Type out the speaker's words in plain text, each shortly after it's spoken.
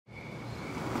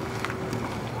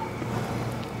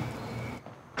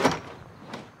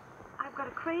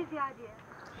crazy idea.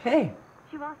 Hey.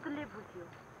 She wants to live with you.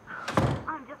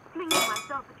 I'm just flinging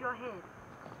myself at your head.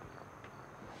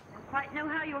 I don't quite know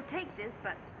how you'll take this,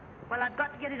 but, well, I've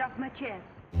got to get it off my chest.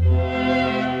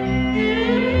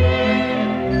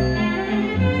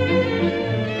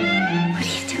 What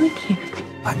are you doing here?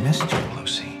 I missed you,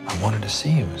 Lucy. I wanted to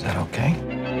see you. Is that okay?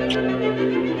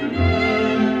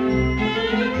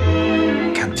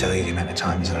 I can't tell you the amount of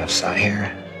times that I've sat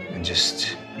here and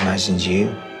just imagined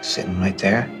you sitting right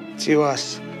there. To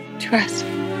us. To us.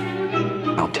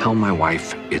 I'll tell my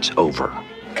wife it's over.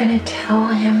 I'm gonna tell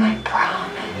him, I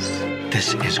promise.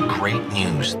 This is great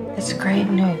news. It's great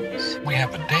news. We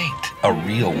have a date. A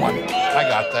real one. I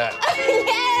got that.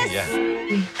 Yes! Yeah.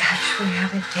 We actually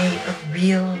have a date, a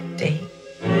real date.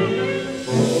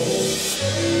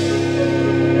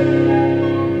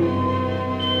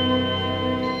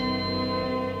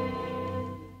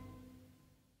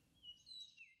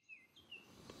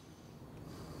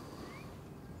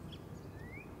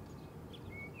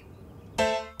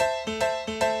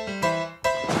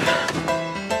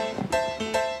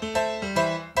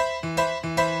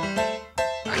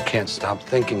 I can't stop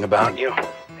thinking about you.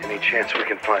 Any chance we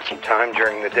can find some time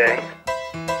during the day?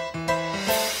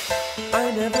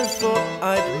 I never thought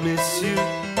I'd miss you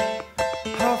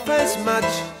half as much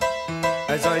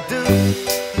as I do.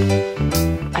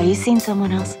 Are you seeing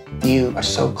someone else? You are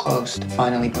so close to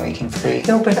finally breaking free.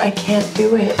 No, but I can't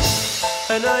do it.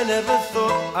 And I never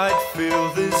thought I'd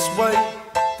feel this way,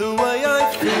 the way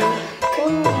I feel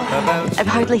about I've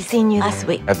hardly seen you last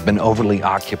week. I've been overly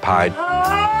occupied.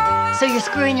 So you're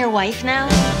screwing your wife now?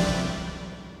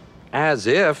 As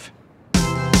if.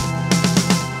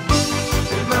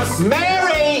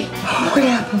 Mary! What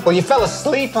happened? Well, you fell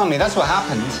asleep on me. That's what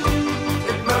happened.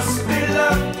 it must be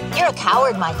love. You're a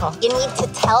coward, Michael. You need to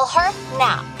tell her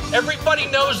now. Everybody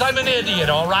knows I'm an idiot,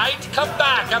 all right? Come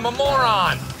back, I'm a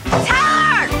moron. Tell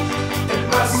her! It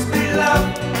must be love,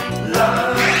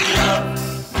 love,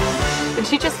 love. Did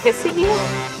she just hiss at you?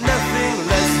 Nothing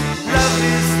less. Love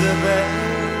is the best.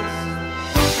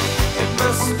 It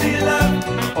must be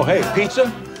love. Oh, hey,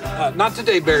 pizza? Not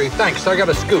today, Barry. Thanks. I got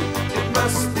a scoop. It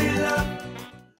must